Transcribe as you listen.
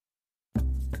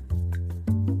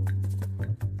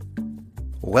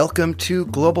Welcome to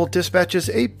Global Dispatches,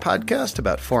 a podcast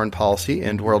about foreign policy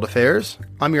and world affairs.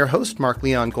 I'm your host, Mark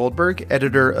Leon Goldberg,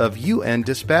 editor of UN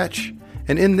Dispatch.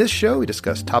 And in this show, we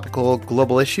discuss topical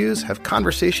global issues, have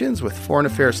conversations with foreign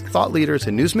affairs thought leaders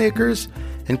and newsmakers,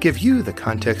 and give you the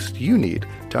context you need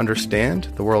to understand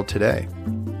the world today.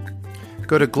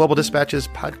 Go to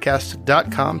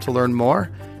globaldispatchespodcast.com to learn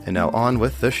more. And now on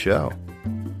with the show.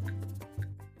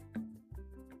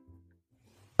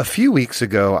 A few weeks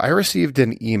ago, I received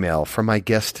an email from my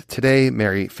guest today,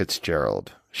 Mary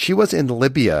Fitzgerald. She was in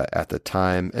Libya at the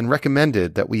time and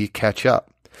recommended that we catch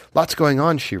up. Lots going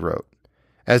on, she wrote.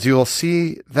 As you will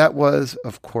see, that was,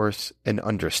 of course, an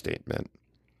understatement.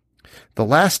 The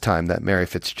last time that Mary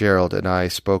Fitzgerald and I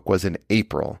spoke was in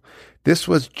April. This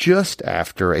was just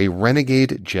after a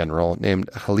renegade general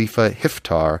named Khalifa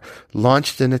Hiftar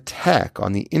launched an attack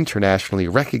on the internationally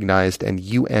recognized and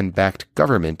UN-backed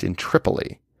government in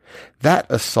Tripoli. That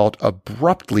assault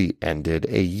abruptly ended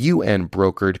a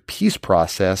UN-brokered peace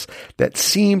process that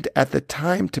seemed at the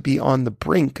time to be on the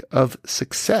brink of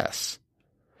success.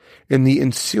 In the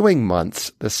ensuing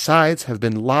months, the sides have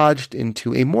been lodged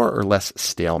into a more or less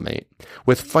stalemate,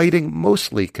 with fighting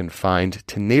mostly confined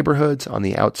to neighborhoods on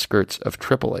the outskirts of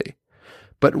Tripoli.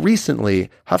 But recently,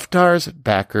 Haftar's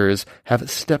backers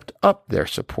have stepped up their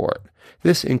support.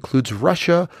 This includes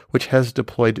Russia, which has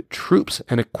deployed troops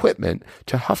and equipment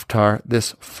to Haftar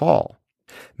this fall.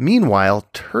 Meanwhile,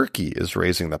 Turkey is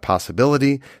raising the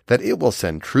possibility that it will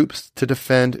send troops to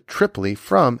defend Tripoli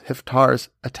from Haftar's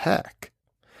attack.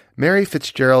 Mary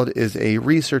Fitzgerald is a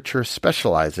researcher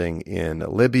specializing in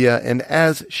Libya, and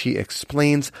as she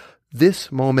explains,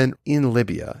 this moment in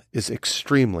Libya is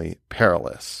extremely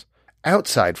perilous.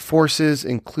 Outside forces,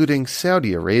 including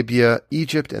Saudi Arabia,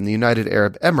 Egypt, and the United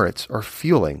Arab Emirates, are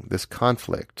fueling this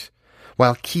conflict,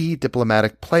 while key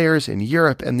diplomatic players in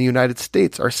Europe and the United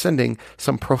States are sending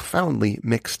some profoundly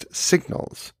mixed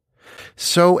signals.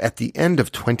 So at the end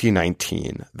of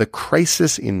 2019, the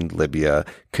crisis in Libya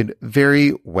could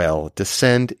very well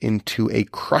descend into a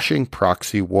crushing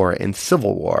proxy war and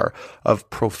civil war of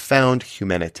profound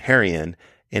humanitarian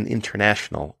and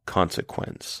international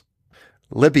consequence.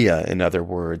 Libya, in other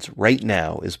words, right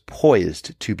now is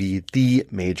poised to be the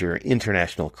major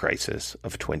international crisis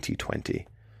of 2020.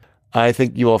 I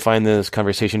think you will find this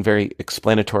conversation very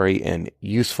explanatory and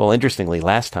useful. Interestingly,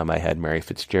 last time I had Mary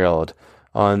Fitzgerald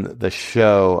on the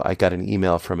show, I got an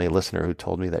email from a listener who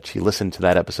told me that she listened to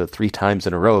that episode 3 times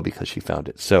in a row because she found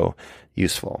it so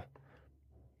useful.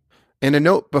 And a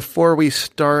note before we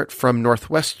start from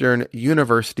Northwestern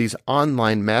University's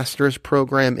online master's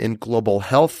program in global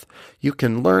health. You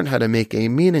can learn how to make a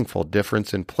meaningful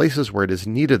difference in places where it is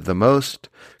needed the most.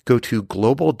 Go to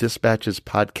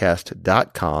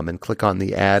globaldispatchespodcast.com and click on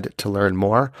the ad to learn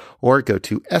more, or go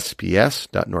to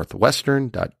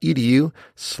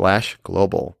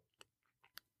sps.northwestern.edu/global.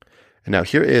 And now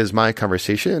here is my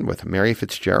conversation with Mary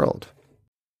Fitzgerald.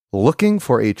 Looking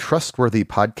for a trustworthy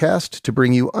podcast to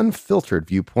bring you unfiltered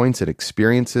viewpoints and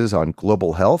experiences on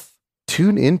global health?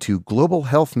 Tune into Global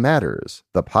Health Matters,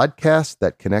 the podcast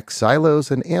that connects silos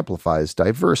and amplifies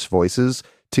diverse voices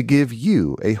to give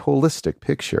you a holistic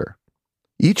picture.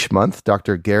 Each month,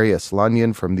 Dr. Gary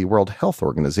Aslanyan from the World Health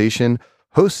Organization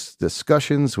hosts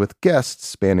discussions with guests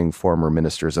spanning former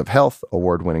ministers of health,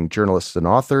 award-winning journalists and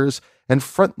authors, and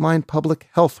frontline public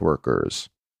health workers.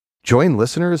 Join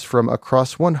listeners from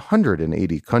across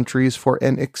 180 countries for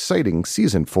an exciting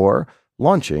Season 4,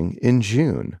 launching in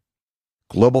June.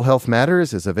 Global Health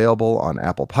Matters is available on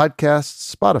Apple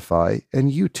Podcasts, Spotify,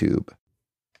 and YouTube.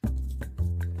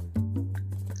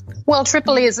 Well,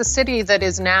 Tripoli is a city that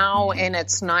is now in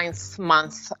its 9th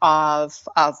month of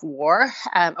war,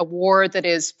 a war that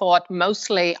is fought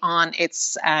mostly on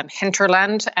its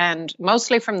hinterland and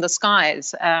mostly from the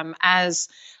skies, as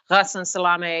Ghassan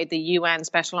Salameh, the UN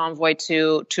Special Envoy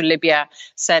to Libya,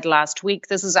 said last week.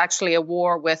 This is actually a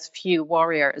war with few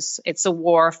warriors. It's a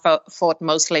war fought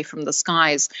mostly from the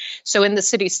skies. So in the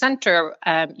city center,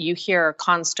 you hear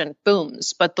constant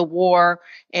booms, but the war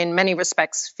in many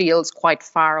respects feels quite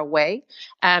far away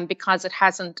because it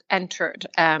hasn't entered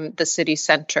the city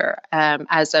center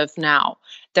as of now.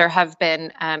 There have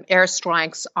been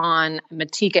airstrikes on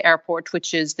Matiga Airport,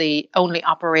 which is the only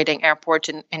operating airport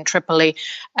in Tripoli,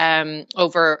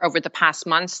 over the past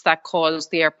months. That caused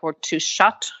the airport to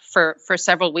shut for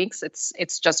several weeks.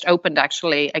 It's just opened,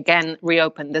 actually, again,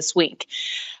 reopened this week.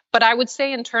 But I would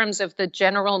say in terms of the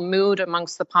general mood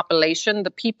amongst the population,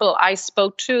 the people I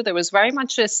spoke to, there was very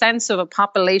much a sense of a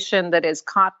population that is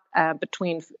caught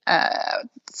between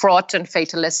fraught and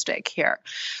fatalistic here.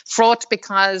 Fraught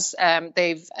because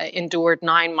they've endured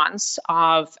 9 months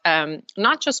of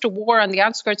not just a war on the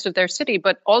outskirts of their city,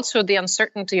 but also the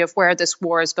uncertainty of where this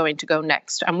war is going to go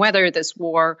next and whether this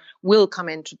war will come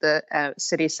into the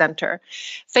city center.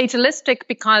 Fatalistic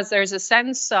because there's a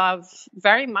sense of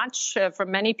very much, for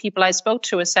many people I spoke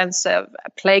to, a sense of a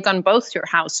plague on both your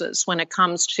houses when it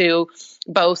comes to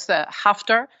both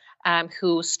Haftar,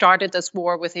 who started this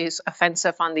war with his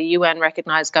offensive on the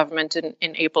UN-recognized government in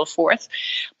April 4th.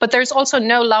 But there's also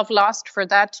no love lost for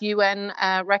that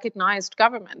UN-recognized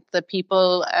government. The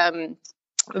people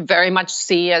very much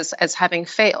see as having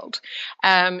failed.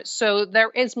 So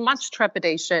there is much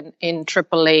trepidation in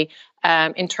Tripoli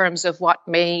in terms of what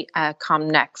may come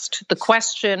next. The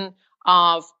question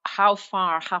of how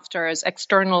far Haftar's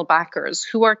external backers,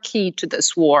 who are key to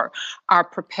this war, are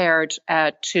prepared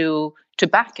to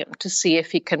back him, to see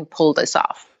if he can pull this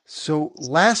off. So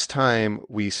last time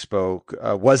we spoke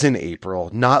was in April,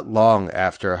 not long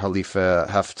after Khalifa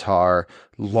Haftar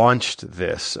launched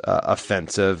this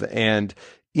offensive. And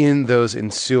in those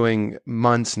ensuing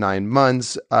months, 9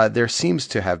 months, there seems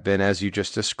to have been, as you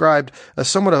just described, a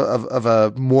somewhat of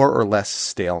a more or less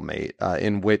stalemate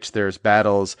in which there's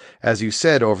battles, as you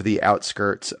said, over the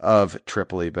outskirts of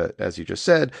Tripoli. But as you just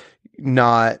said,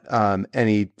 not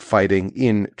any fighting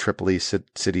in Tripoli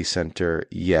city center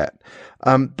yet.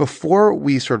 Before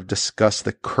we sort of discuss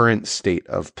the current state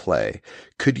of play,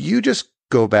 could you just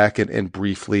go back and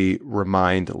briefly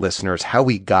remind listeners how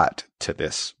we got to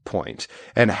this point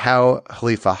and how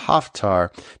Khalifa Haftar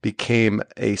became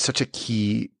such a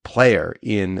key player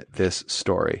in this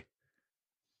story?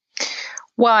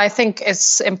 Well, I think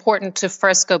it's important to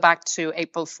first go back to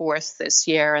April 4th this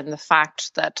year and the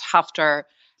fact that Haftar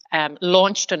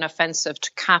launched an offensive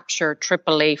to capture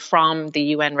Tripoli from the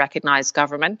UN-recognized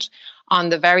government on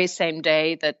the very same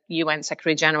day that UN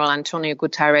Secretary General Antonio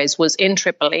Guterres was in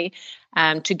Tripoli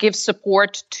to give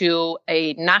support to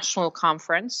a national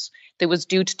conference that was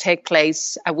due to take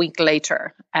place a week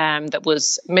later, that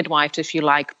was midwifed, if you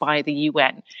like, by the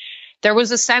UN. There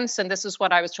was a sense, and this is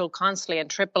what I was told constantly in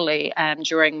Tripoli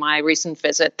during my recent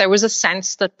visit, there was a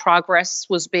sense that progress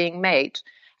was being made,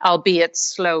 albeit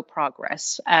slow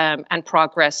progress, and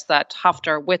progress that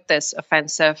Haftar, with this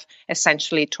offensive,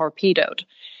 essentially torpedoed.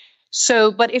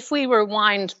 So, but if we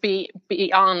rewind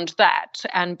beyond that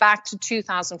and back to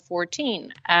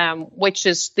 2014, which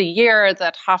is the year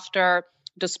that Haftar,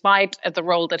 despite the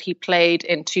role that he played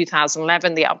in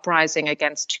 2011, the uprising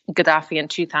against Gaddafi in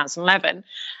 2011,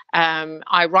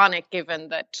 ironic given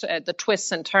that the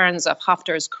twists and turns of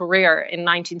Haftar's career in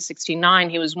 1969,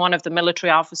 he was one of the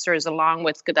military officers along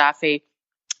with Gaddafi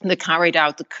that carried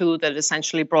out the coup that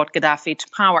essentially brought Gaddafi to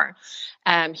power.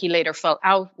 He later fell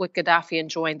out with Gaddafi and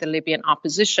joined the Libyan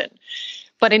opposition.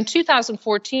 But in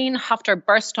 2014, Haftar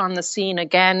burst on the scene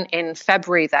again in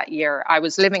February that year. I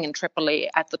was living in Tripoli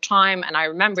at the time, and I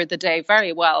remember the day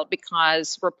very well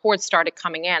because reports started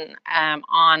coming in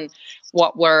on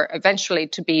what were eventually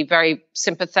to be very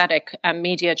sympathetic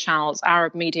media channels,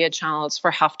 Arab media channels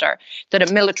for Haftar, that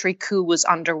a military coup was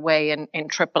underway in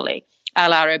Tripoli.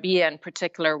 Al Arabiya in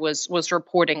particular was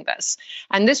reporting this.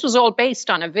 And this was all based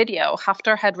on a video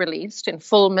Haftar had released in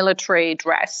full military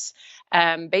dress,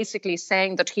 basically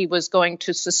saying that he was going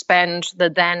to suspend the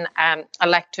then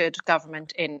elected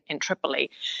government in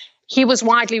Tripoli. He was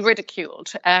widely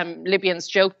ridiculed. Libyans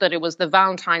joked that it was the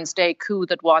Valentine's Day coup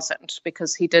that wasn't,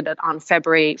 because he did it on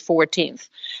February 14th.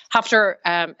 Haftar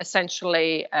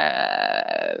essentially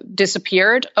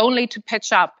disappeared, only to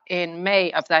pitch up in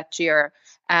May of that year,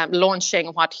 launching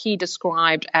what he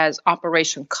described as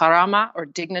Operation Karama, or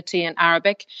Dignity in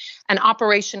Arabic, an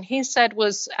operation he said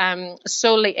was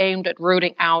solely aimed at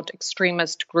rooting out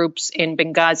extremist groups in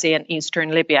Benghazi and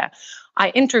eastern Libya. I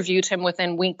interviewed him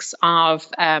within weeks of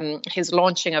his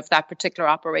launching of that particular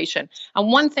operation. And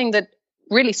one thing that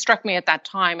really struck me at that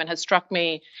time and has struck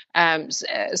me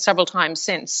several times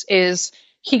since is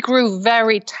he grew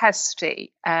very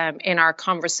testy in our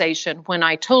conversation when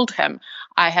I told him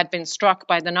I had been struck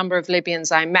by the number of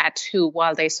Libyans I met who,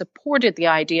 while they supported the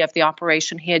idea of the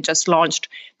operation he had just launched,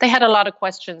 they had a lot of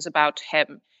questions about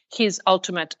him, his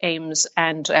ultimate aims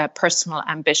and personal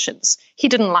ambitions. He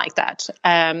didn't like that.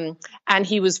 And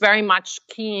he was very much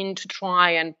keen to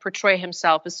try and portray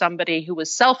himself as somebody who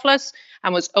was selfless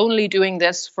and was only doing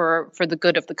this for the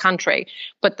good of the country.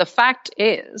 But the fact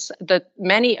is that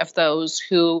many of those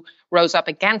who rose up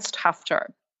against Haftar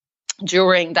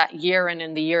during that year and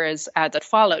in the years that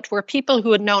followed were people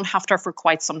who had known Haftar for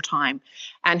quite some time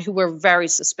and who were very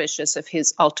suspicious of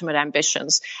his ultimate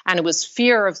ambitions. And it was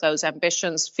fear of those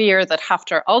ambitions, fear that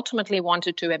Haftar ultimately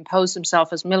wanted to impose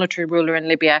himself as military ruler in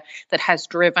Libya, that has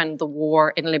driven the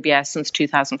war in Libya since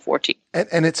 2014.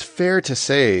 And it's fair to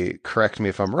say, correct me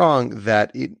if I'm wrong,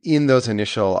 that in those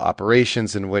initial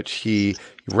operations in which he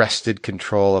wrested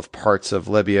control of parts of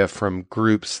Libya from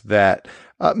groups that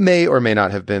may or may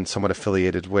not have been somewhat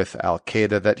affiliated with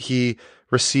al-Qaeda, that he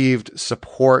received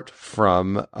support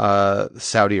from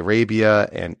Saudi Arabia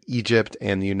and Egypt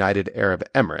and the United Arab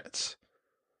Emirates.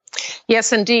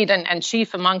 Yes, indeed. And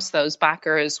chief amongst those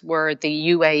backers were the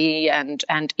UAE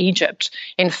and Egypt.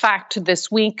 In fact, this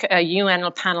week, a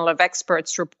UN panel of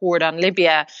experts report on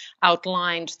Libya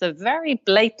outlined the very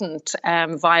blatant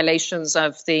violations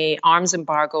of the arms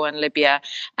embargo in Libya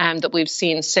that we've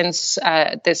seen since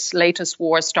this latest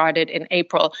war started in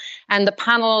April. And the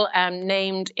panel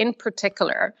named in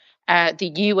particular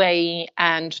the UAE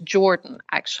and Jordan,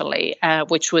 actually,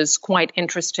 which was quite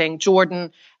interesting.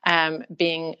 Jordan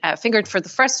being figured for the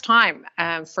first time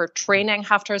for training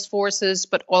Haftar's forces,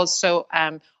 but also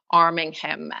arming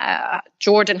him.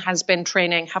 Jordan has been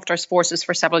training Haftar's forces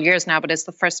for several years now, but it's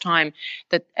the first time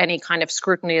that any kind of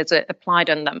scrutiny is applied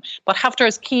on them. But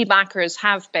Haftar's key backers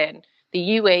have been the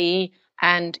UAE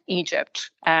and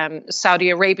Egypt, Saudi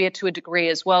Arabia to a degree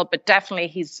as well, but definitely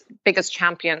his biggest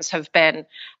champions have been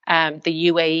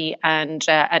the UAE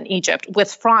and Egypt.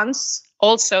 With France,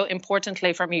 also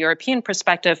importantly from a European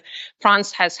perspective,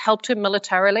 France has helped him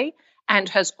militarily and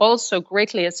has also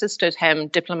greatly assisted him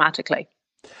diplomatically.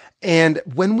 And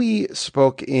when we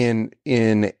spoke in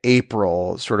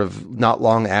April, sort of not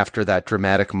long after that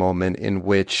dramatic moment in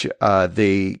which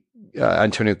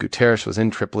Antonio Guterres was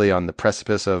in Tripoli on the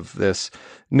precipice of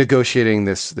negotiating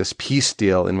this peace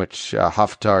deal, in which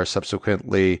Haftar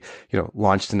subsequently,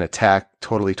 launched an attack,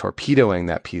 totally torpedoing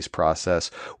that peace process.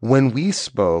 When we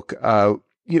spoke,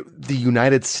 the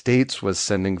United States was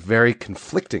sending very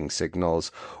conflicting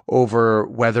signals over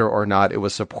whether or not it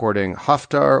was supporting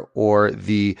Haftar or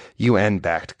the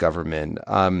UN-backed government.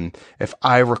 If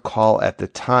I recall, at the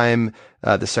time,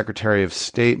 the Secretary of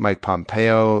State, Mike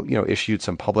Pompeo, issued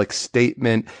some public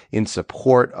statement in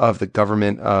support of the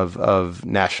government of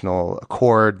National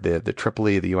Accord, the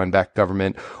Tripoli, the UN-backed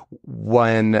government.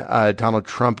 When Donald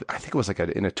Trump, I think it was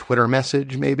in a Twitter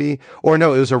message, maybe, or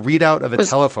no, it was a readout of a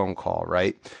telephone call,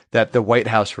 right, that the White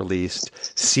House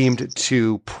released, seemed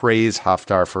to praise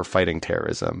Haftar for fighting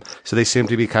terrorism. So they seem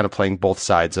to be kind of playing both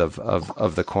sides of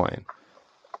the coin.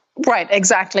 Right,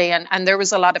 exactly. And there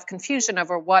was a lot of confusion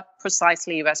over what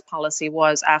precisely U.S. policy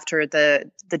was after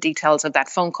the details of that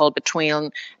phone call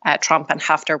between Trump and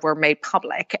Haftar were made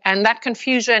public. And that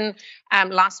confusion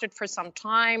lasted for some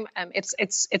time.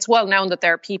 It's well known that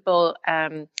there are people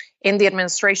in the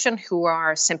administration who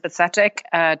are sympathetic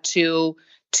to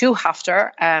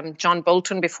Haftar. John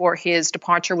Bolton, before his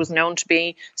departure, was known to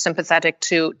be sympathetic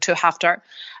to Haftar.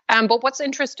 But what's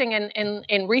interesting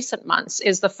in recent months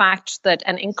is the fact that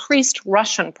an increased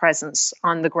Russian presence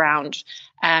on the ground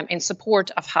in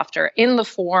support of Haftar in the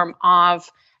form of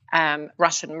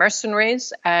Russian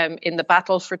mercenaries in the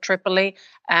battle for Tripoli,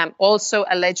 also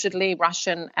allegedly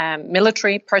Russian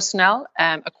military personnel,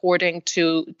 according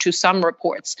to some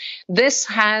reports. This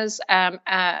has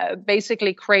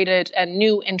basically created a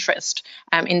new interest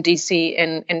in DC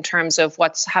in terms of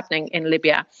what's happening in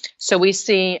Libya. So we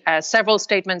see several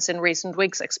statements in recent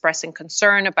weeks expressing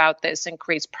concern about this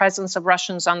increased presence of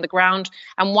Russians on the ground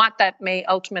and what that may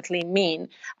ultimately mean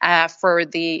for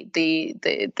the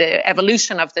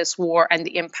evolution of this war and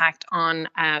the impact on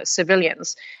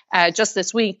civilians. Just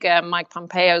this week, Mike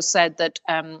Pompeo said that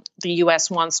the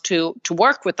U.S. wants to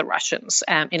work with the Russians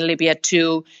in Libya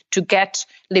to get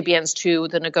Libyans to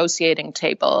the negotiating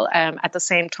table, at the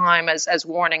same time as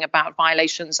warning about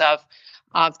violations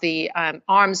of the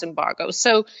arms embargo.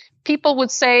 So people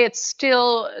would say it's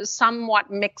still somewhat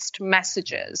mixed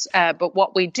messages, but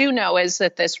what we do know is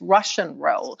that this Russian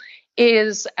role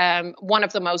is one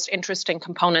of the most interesting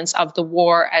components of the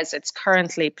war as it's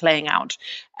currently playing out.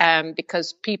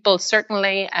 Because people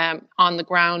certainly on the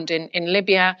ground in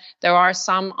Libya, there are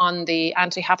some on the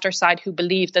anti-Haftar side who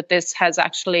believe that this has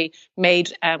actually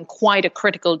made quite a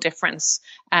critical difference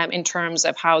in terms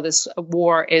of how this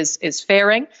war is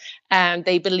faring. And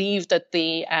they believe that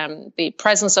the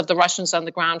presence of the Russians on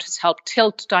the ground has helped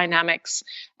tilt dynamics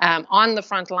on the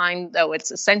front line, though it's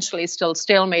essentially still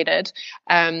stalemated.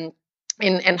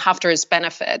 In Haftar's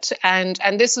benefit. And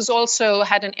this has also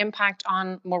had an impact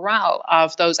on morale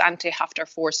of those anti-Haftar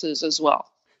forces as well.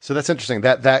 So that's interesting.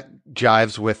 That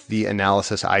jives with the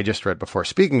analysis I just read before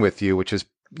speaking with you, which is,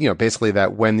 basically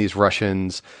that when these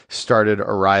Russians started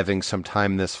arriving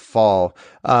sometime this fall,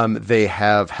 they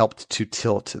have helped to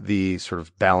tilt the sort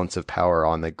of balance of power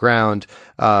on the ground,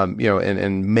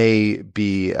 and may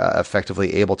be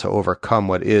effectively able to overcome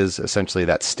what is essentially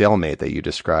that stalemate that you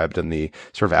described in the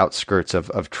sort of outskirts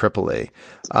of Tripoli.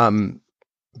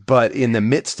 But in the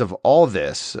midst of all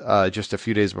this, just a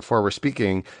few days before we're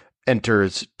speaking,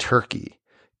 enters Turkey.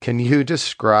 Can you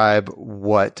describe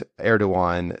what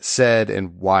Erdogan said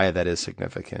and why that is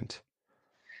significant?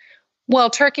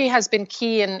 Well, Turkey has been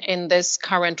key in this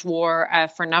current war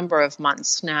for a number of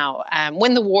months now.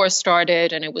 When the war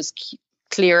started and it was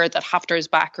clear that Haftar's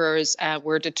backers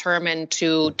were determined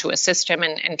to assist him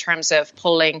in terms of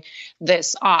pulling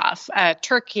this off,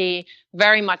 Turkey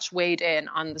very much weighed in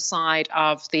on the side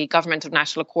of the Government of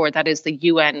National Accord, that is the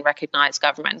UN-recognized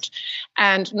government.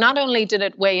 And not only did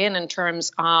it weigh in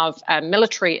terms of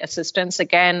military assistance,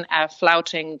 again,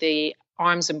 flouting the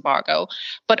arms embargo,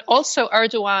 but also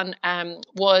Erdogan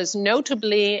was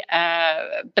notably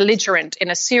belligerent in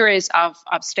a series of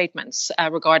statements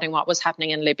regarding what was happening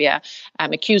in Libya,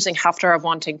 accusing Haftar of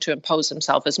wanting to impose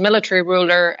himself as military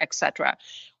ruler, etc.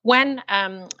 When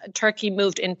Turkey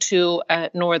moved into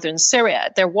northern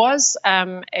Syria, there was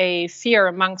a fear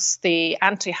amongst the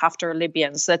anti-Haftar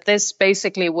Libyans that this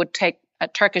basically would take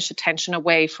Turkish attention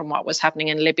away from what was happening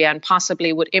in Libya and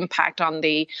possibly would impact on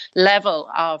the level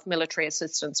of military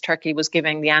assistance Turkey was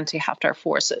giving the anti-Haftar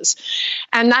forces.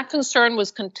 And that concern was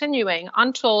continuing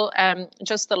until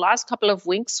just the last couple of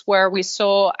weeks, where we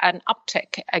saw an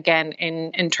uptick again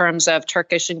in terms of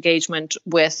Turkish engagement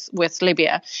with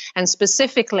Libya, and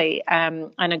specifically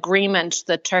an agreement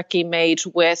that Turkey made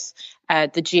with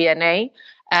the GNA,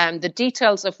 the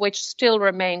details of which still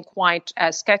remain quite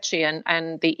sketchy.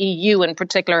 And the EU in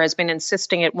particular has been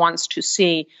insisting it wants to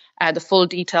see the full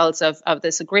details of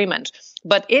this agreement.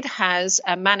 But it has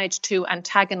managed to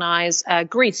antagonize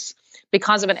Greece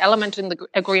because of an element in the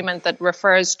agreement that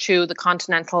refers to the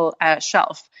continental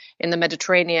shelf in the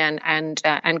Mediterranean and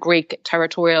Greek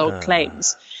territorial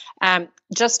claims.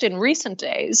 Just in recent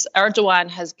days, Erdogan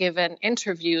has given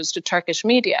interviews to Turkish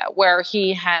media where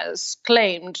he has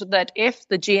claimed that if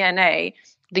the GNA,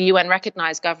 the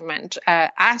UN-recognized government,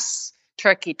 asks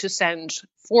Turkey to send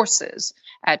forces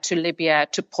to Libya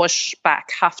to push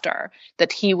back Haftar,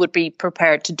 that he would be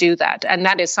prepared to do that. And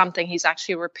that is something he's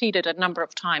actually repeated a number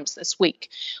of times this week,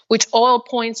 which all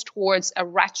points towards a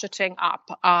ratcheting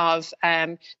up of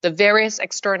the various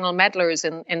external meddlers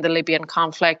in the Libyan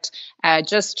conflict.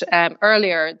 Just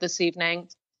earlier this evening,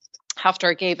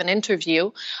 Haftar gave an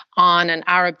interview on an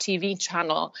Arab TV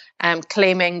channel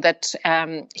claiming that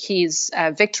his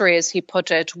victory, as he put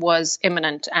it, was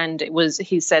imminent, and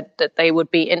he said that they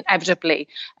would be inevitably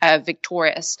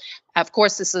victorious. Of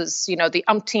course, this is, the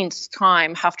umpteenth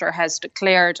time Haftar has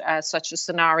declared such a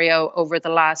scenario over the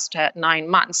last 9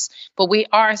 months. But we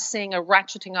are seeing a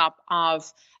ratcheting up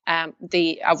of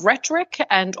rhetoric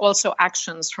and also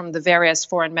actions from the various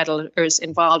foreign meddlers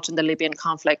involved in the Libyan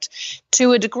conflict,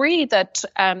 to a degree that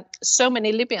so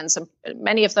many Libyans, and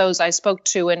many of those I spoke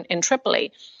to in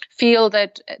Tripoli, feel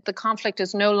that the conflict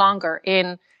is no longer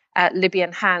in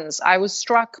Libyan hands. I was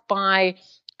struck by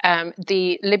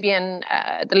the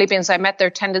Libyans I met,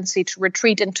 their tendency to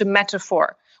retreat into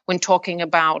metaphor when talking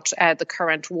about the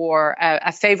current war.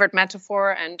 A favorite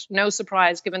metaphor, and no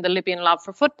surprise given the Libyan love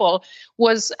for football,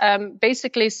 was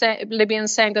basically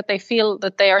Libyans saying that they feel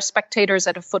that they are spectators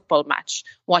at a football match,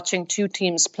 watching two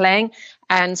teams playing,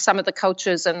 and some of the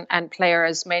coaches and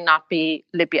players may not be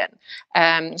Libyan.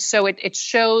 So it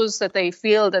shows that they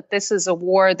feel that this is a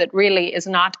war that really is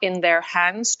not in their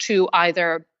hands to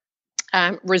either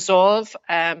resolve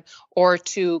or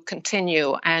to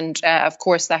continue. And of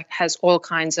course, that has all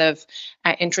kinds of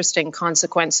interesting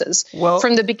consequences. Well,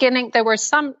 from the beginning, there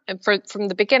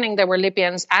were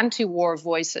Libyans anti-war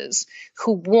voices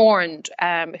who warned,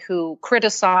 who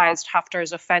criticized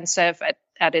Haftar's offensive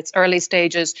at its early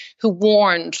stages, who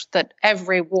warned that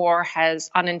every war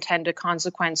has unintended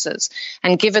consequences.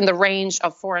 And given the range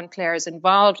of foreign players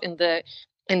involved in the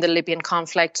Libyan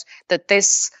conflict, that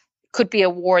this could be a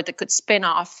war that could spin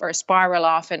off or spiral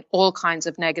off in all kinds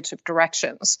of negative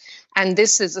directions. And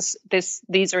these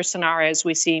are scenarios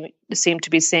we seem to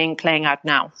be seeing playing out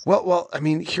now. Well, I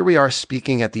mean, here we are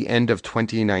speaking at the end of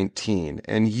 2019,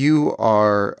 and you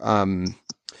are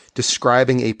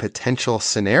describing a potential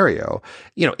scenario,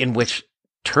 in which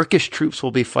Turkish troops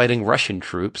will be fighting Russian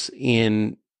troops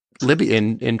in Libya,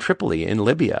 in Tripoli, in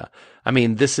Libya. I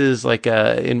mean, this is like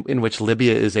in which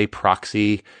Libya is a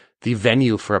proxy the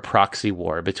venue for a proxy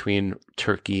war between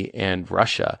Turkey and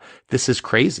Russia. This is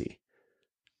crazy.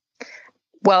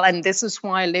 Well, and this is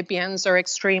why Libyans are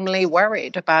extremely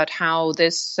worried about how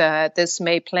this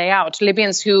may play out.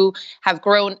 Libyans who have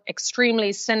grown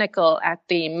extremely cynical at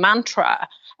the mantra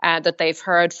that they've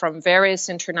heard from various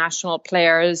international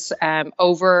players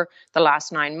over the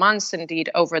last 9 months, indeed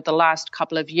over the last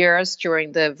couple of years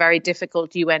during the very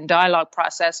difficult UN dialogue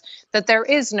process, that there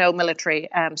is no military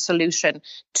solution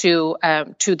to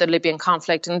the Libyan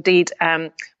conflict. Indeed,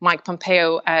 Mike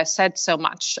Pompeo said so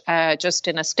much just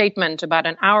in a statement about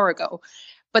an hour ago.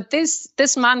 But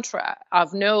this mantra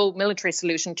of no military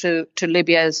solution to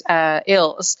Libya's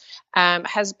ills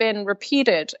has been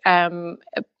repeated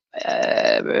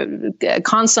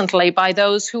constantly by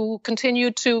those who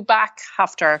continue to back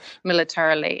Haftar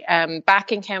militarily,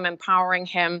 backing him, empowering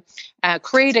him,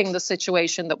 creating the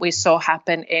situation that we saw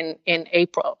happen in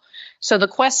April. So the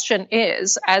question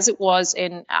is, as it was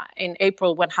in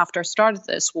April when Haftar started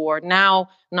this war, now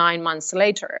 9 months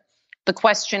later, the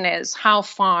question is how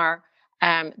far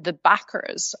the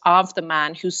backers of the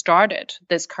man who started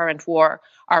this current war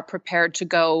are prepared to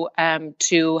go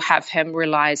to have him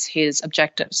realize his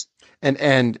objectives.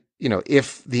 And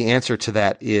if the answer to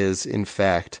that is in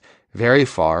fact very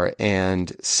far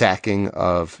and sacking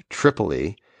of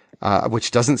Tripoli,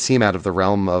 which doesn't seem out of the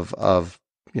realm of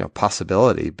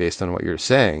possibility based on what you're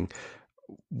saying,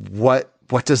 what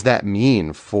does that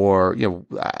mean for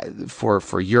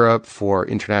for Europe, for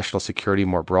international security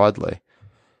more broadly?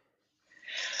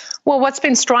 Well, what's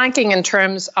been striking in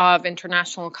terms of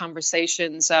international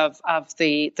conversations of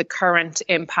the current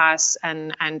impasse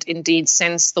and indeed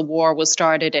since the war was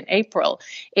started in April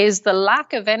is the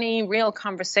lack of any real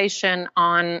conversation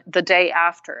on the day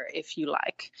after, if you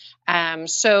like.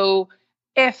 So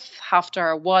if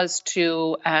Haftar was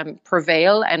to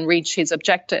prevail and reach his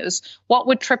objectives, what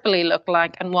would Tripoli look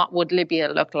like and what would Libya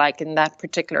look like in that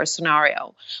particular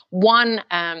scenario? One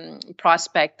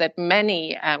prospect that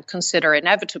many consider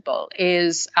inevitable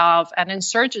is of an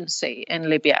insurgency in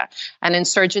Libya, an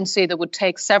insurgency that would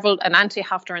take an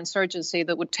anti-Haftar insurgency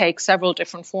that would take several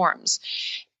different forms.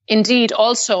 Indeed,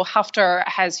 also Haftar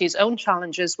has his own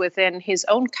challenges within his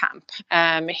own camp.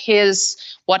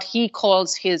 What he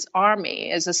calls his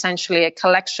army is essentially a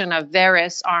collection of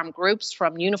various armed groups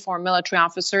from uniformed military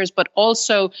officers, but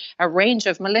also a range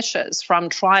of militias, from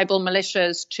tribal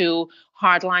militias to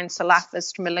hardline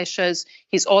Salafist militias.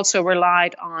 He's also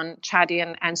relied on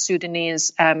Chadian and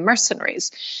Sudanese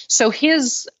mercenaries. So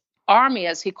his army,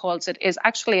 as he calls it, is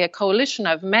actually a coalition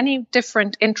of many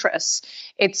different interests.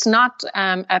 It's not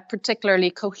a particularly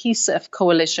cohesive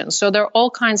coalition. So there are all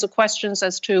kinds of questions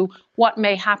as to what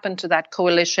may happen to that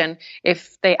coalition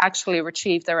if they actually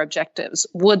achieve their objectives.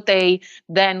 Would they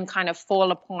then kind of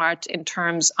fall apart in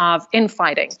terms of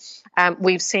infighting?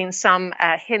 We've seen some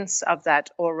hints of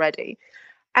that already.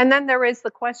 And then there is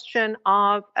the question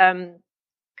of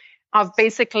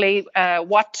basically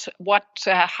what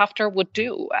Haftar would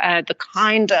do, the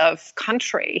kind of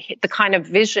country, the kind of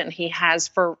vision he has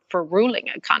for ruling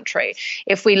a country.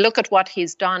 If we look at what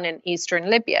he's done in eastern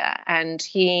Libya, and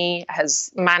he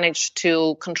has managed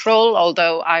to control,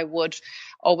 although I would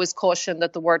always caution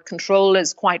that the word control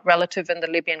is quite relative in the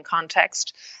Libyan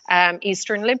context,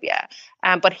 eastern Libya.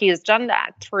 But he has done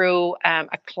that through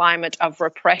a climate of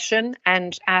repression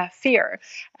and fear.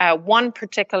 One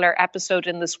particular episode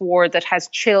in this war that has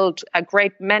chilled a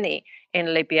great many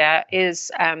in Libya is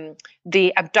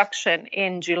the abduction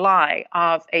in July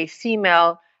of a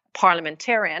female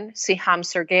parliamentarian, Siham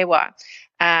Sergewa,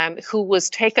 who was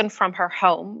taken from her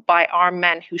home by armed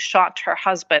men who shot her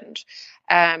husband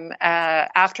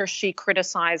after she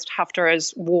criticized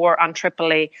Haftar's war on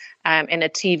Tripoli in a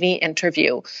TV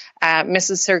interview.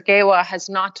 Mrs. Sergewa has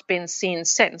not been seen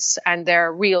since, and there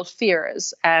are real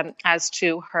fears as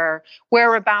to her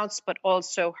whereabouts, but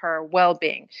also her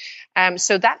well-being.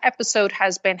 So that episode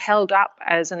has been held up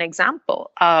as an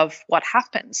example of what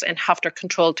happens in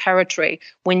Haftar-controlled territory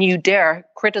when you dare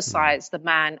criticize the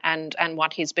man and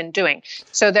what he's been doing.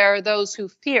 So there are those who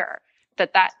fear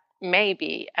that may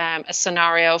be a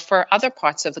scenario for other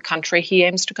parts of the country he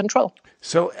aims to control.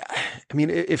 So, I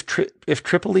mean, if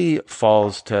Tripoli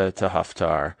falls to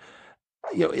Haftar,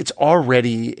 it's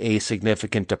already a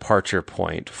significant departure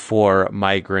point for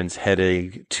migrants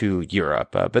heading to Europe.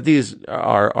 But these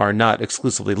are not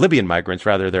exclusively Libyan migrants.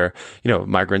 Rather, they're,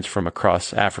 migrants from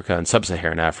across Africa and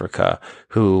sub-Saharan Africa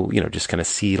who, just kind of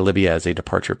see Libya as a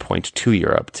departure point to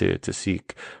Europe to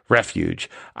seek refuge.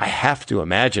 I have to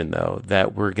imagine, though,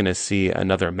 that we're going to see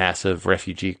another massive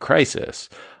refugee crisis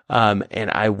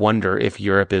And I wonder if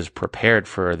Europe is prepared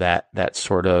for that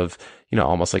sort of,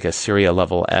 almost like a Syria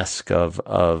level-esque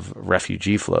of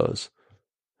refugee flows.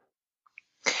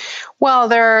 Well,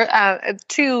 there are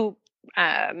two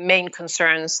main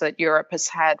concerns that Europe has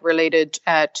had related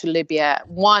to Libya.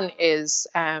 One is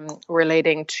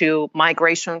relating to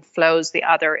migration flows. The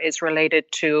other is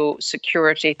related to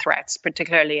security threats,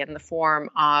 particularly in the form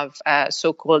of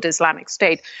so-called Islamic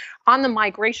State. On the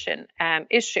migration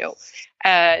issue,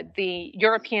 the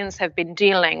Europeans have been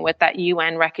dealing with that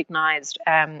UN-recognized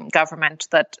government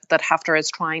that Haftar is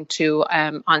trying to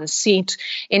unseat.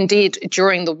 Indeed,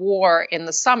 during the war in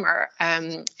the summer,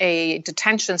 a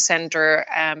detention center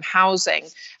housing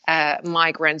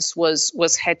migrants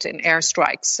was hit in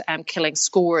airstrikes, killing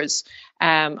scores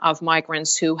of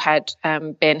migrants who had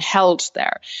been held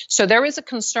there. So there is a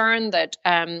concern that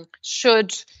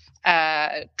should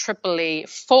Tripoli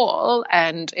fall,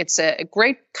 and it's a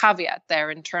great caveat there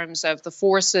in terms of the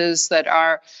forces that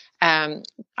are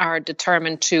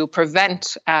determined to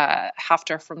prevent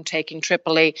Haftar from taking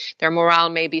Tripoli. Their morale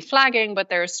may be flagging, but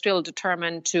they're still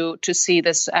determined to see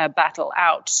this battle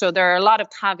out. So there are a lot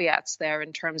of caveats there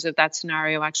in terms of that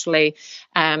scenario actually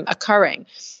occurring.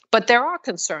 But there are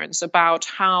concerns about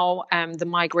how the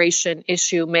migration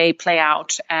issue may play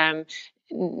out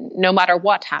no matter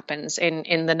what happens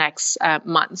in the next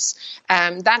months.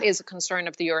 That is a concern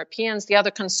of the Europeans. The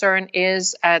other concern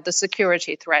is the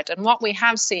security threat. And what we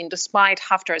have seen, despite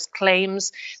Haftar's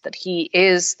claims that he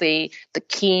is the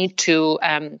key to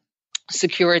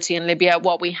security in Libya,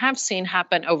 what we have seen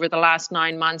happen over the last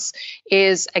 9 months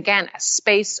is, again, a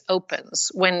space opens.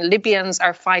 When Libyans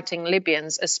are fighting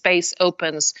Libyans, a space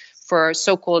opens for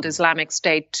so-called Islamic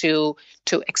State to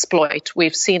exploit.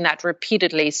 We've seen that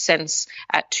repeatedly since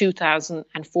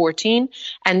 2014.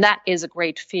 And that is a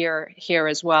great fear here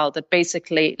as well, that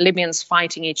basically Libyans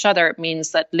fighting each other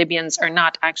means that Libyans are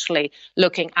not actually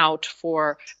looking out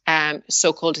for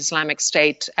so-called Islamic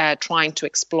State trying to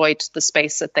exploit the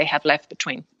space that they have left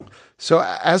between. So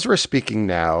as we're speaking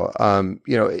now,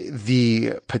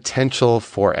 the potential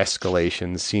for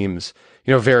escalation seems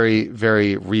very,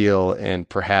 very real and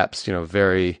perhaps,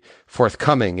 very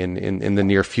forthcoming in the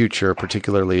near future,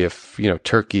 particularly if,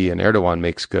 Turkey and Erdogan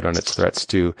makes good on its threats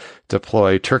to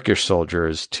deploy Turkish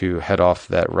soldiers to head off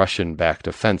that Russian-backed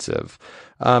offensive.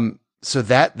 So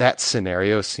that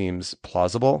scenario seems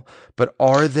plausible, but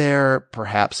are there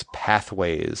perhaps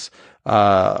pathways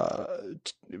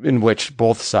in which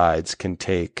both sides can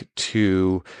take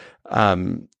to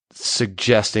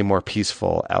suggest a more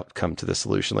peaceful outcome to the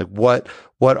solution? Like what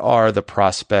are the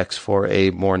prospects for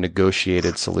a more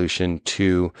negotiated solution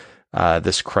to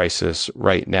this crisis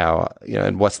right now?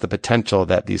 And what's the potential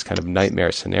that these kind of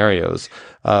nightmare scenarios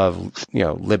of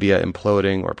Libya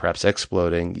imploding or perhaps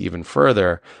exploding even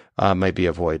further might be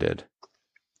avoided?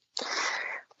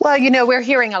 Well, we're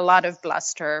hearing a lot of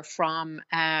bluster from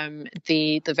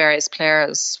the various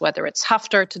players, whether it's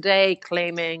Haftar today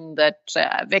claiming that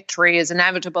victory is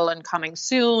inevitable and coming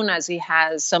soon, as he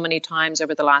has so many times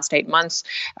over the last 8 months,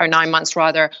 or 9 months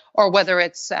rather, or whether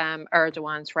it's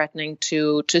Erdogan threatening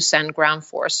to send ground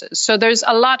forces. So there's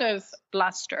a lot of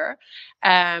bluster,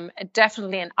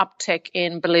 definitely an uptick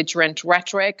in belligerent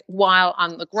rhetoric, while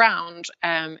on the ground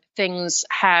things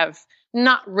have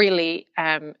not really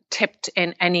tipped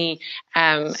in any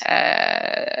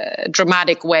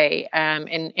dramatic way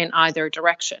in either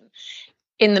direction.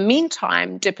 In the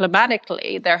meantime,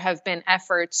 diplomatically, there have been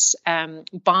efforts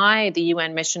by the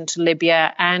UN mission to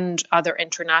Libya and other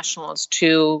internationals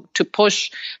to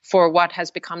push for what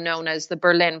has become known as the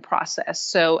Berlin process.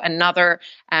 So another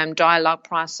dialogue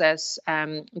process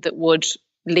that would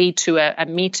lead to a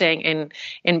meeting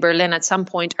in Berlin at some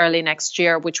point early next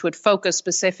year, which would focus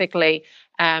specifically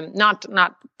not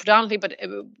predominantly, but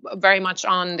very much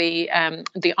on the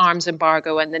arms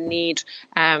embargo and the need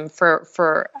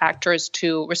for actors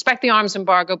to respect the arms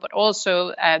embargo, but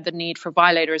also the need for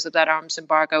violators of that arms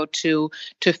embargo to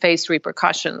face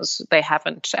repercussions. They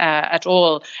haven't at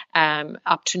all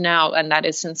up to now, and that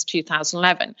is since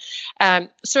 2011.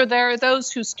 So there are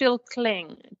those who still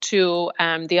cling to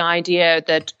the idea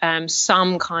that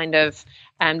some kind of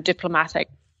diplomatic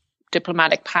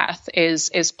path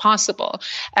is possible.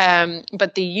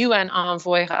 But the UN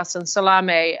envoy Hassan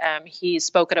Salameh, he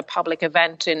spoke at a public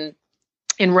event in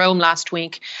Rome last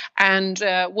week and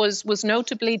was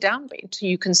notably downbeat.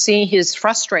 You can see he's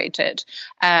frustrated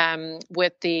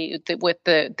with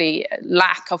the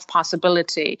lack of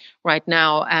possibility right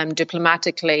now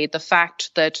diplomatically. The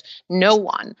fact that no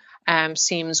one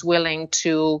seems willing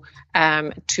to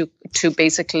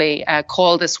basically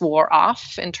call this war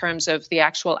off in terms of the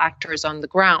actual actors on the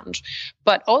ground.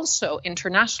 But also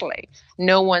internationally,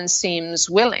 no one seems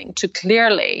willing to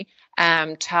clearly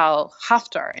tell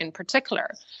Haftar in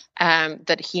particular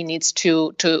that he needs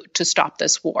to stop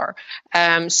this war.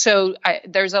 So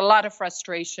there's a lot of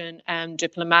frustration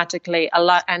diplomatically,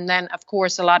 and then of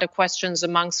course a lot of questions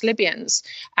amongst Libyans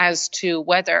as to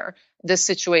whether this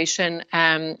situation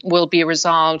will be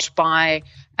resolved by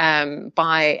the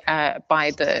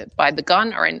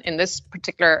gun, or in this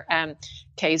particular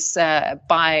case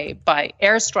by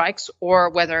airstrikes, or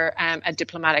whether a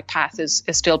diplomatic path is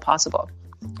still possible.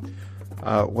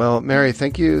 Well, Mary,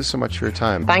 thank you so much for your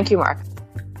time. Thank you, Mark.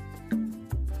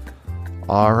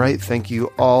 All right. Thank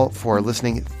you all for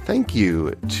listening. Thank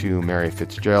you to Mary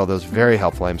Fitzgerald. That was very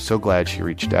helpful. I'm so glad she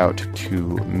reached out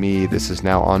to me. This is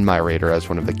now on my radar as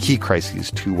one of the key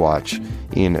crises to watch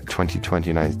in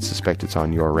 2020, and I suspect it's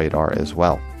on your radar as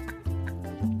well.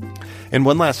 And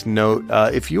one last note,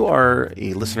 if you are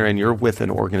a listener and you're with an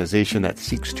organization that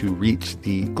seeks to reach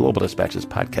the Global Dispatches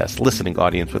podcast listening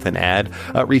audience with an ad,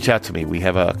 reach out to me. We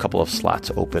have a couple of slots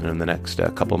open in the next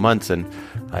couple of months, and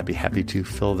I'd be happy to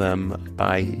fill them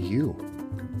by you.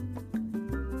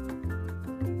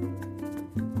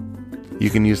 You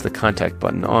can use the contact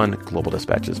button on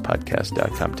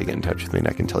globaldispatchespodcast.com to get in touch with me, and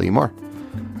I can tell you more.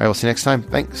 All right, we'll see you next time.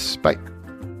 Thanks. Bye.